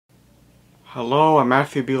Hello, I'm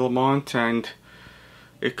Matthew B. Lamont, and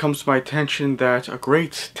it comes to my attention that a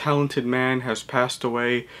great talented man has passed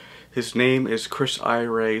away. His name is Chris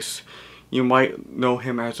Ayres. You might know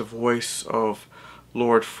him as a voice of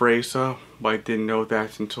Lord Frieza, but I didn't know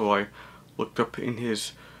that until I looked up in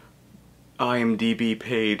his IMDb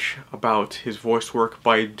page about his voice work. But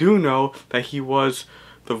I do know that he was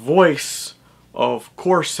the voice of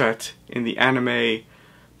Corset in the anime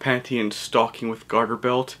Panty and Stalking with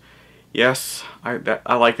Garterbelt. Yes, I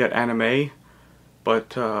like that anime,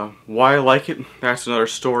 but why I like it, that's another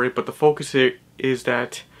story. But the focus here is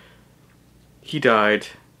that he died,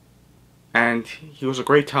 and he was a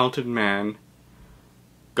great talented man.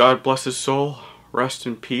 God bless his soul, rest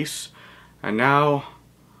in peace. And now,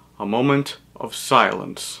 a moment of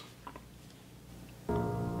silence.